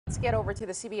Let's get over to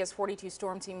the CBS 42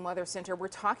 Storm Team Weather Center. We're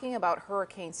talking about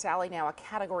Hurricane Sally now, a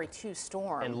Category 2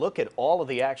 storm. And look at all of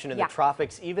the action in the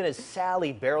tropics, even as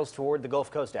Sally barrels toward the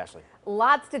Gulf Coast, Ashley.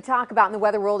 Lots to talk about in the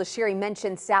weather world. As Sherry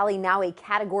mentioned, Sally now a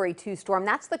Category 2 storm.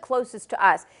 That's the closest to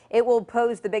us. It will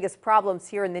pose the biggest problems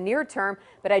here in the near term,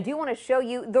 but I do want to show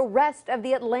you the rest of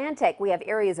the Atlantic. We have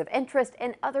areas of interest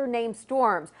and other named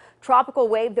storms. Tropical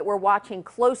wave that we're watching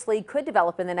closely could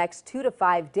develop in the next 2 to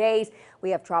 5 days.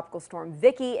 We have Tropical Storm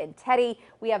Vicky and Teddy.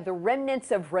 We have the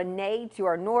remnants of Renee to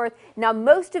our north. Now,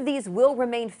 most of these will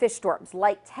remain fish storms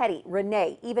like Teddy,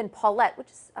 Renee, even Paulette, which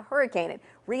is a hurricane. It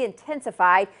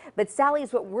re-intensified, but Sally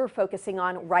is what we're focusing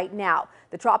on right now.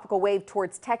 The tropical wave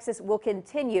towards Texas will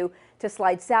continue to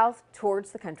slide south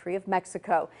towards the country of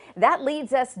Mexico. That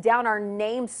leads us down our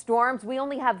named storms. We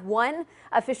only have one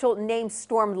official named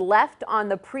storm left on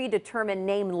the predetermined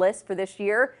name list for this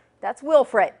year. That's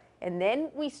Wilfred. And then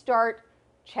we start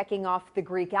checking off the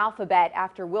Greek alphabet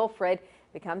after Wilfred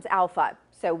becomes Alpha.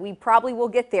 So we probably will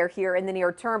get there here in the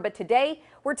near term. But today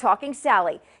we're talking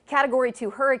Sally. Category 2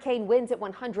 hurricane, winds at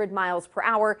 100 miles per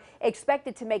hour,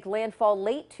 expected to make landfall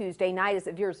late Tuesday night as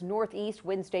it veers northeast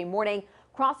Wednesday morning,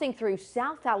 crossing through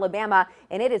South Alabama,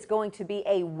 and it is going to be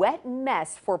a wet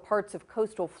mess for parts of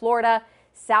coastal Florida,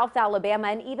 South Alabama,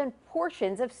 and even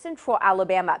portions of central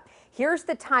Alabama. Here's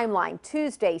the timeline.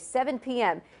 Tuesday, 7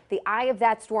 p.m. The eye of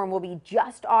that storm will be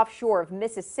just offshore of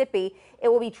Mississippi. It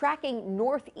will be tracking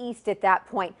northeast at that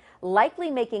point, likely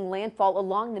making landfall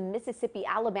along the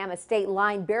Mississippi-Alabama state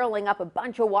line, barreling up a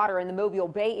bunch of water in the Mobile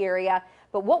Bay area.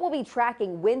 But what we'll be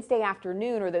tracking Wednesday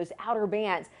afternoon are those outer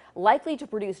bands, likely to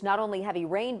produce not only heavy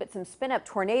rain, but some spin-up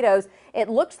tornadoes. It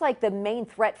looks like the main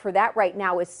threat for that right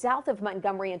now is south of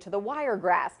Montgomery into the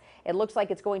Wiregrass. It looks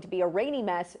like it's going to be a rainy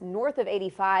mess north of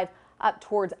 85 up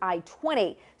towards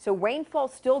I-20. So rainfall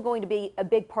still going to be a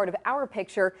big part of our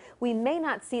picture. We may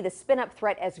not see the spin-up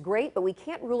threat as great, but we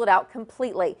can't rule it out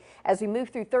completely. As we move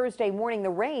through Thursday morning,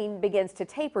 the rain begins to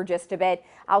taper just a bit.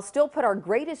 I'll still put our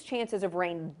greatest chances of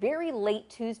rain very late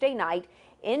Tuesday night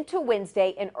into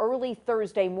Wednesday and early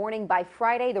Thursday morning. By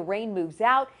Friday, the rain moves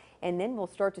out, and then we'll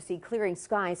start to see clearing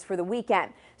skies for the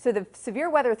weekend. So the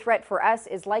severe weather threat for us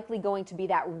is likely going to be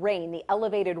that rain, the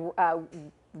elevated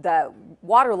the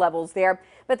water levels there,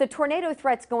 but the tornado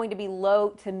threat's going to be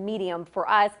low to medium for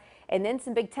us, and then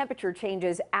some big temperature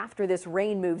changes after this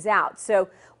rain moves out. So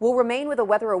we'll remain with a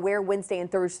weather aware Wednesday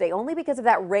and Thursday only because of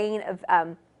that rain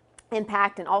of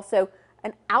impact and also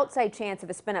an outside chance of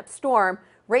a spin up storm.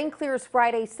 Rain clears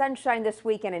Friday, sunshine this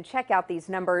weekend, and check out these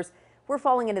numbers. We're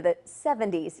falling into the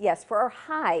 70s, yes, for our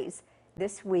highs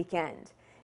this weekend.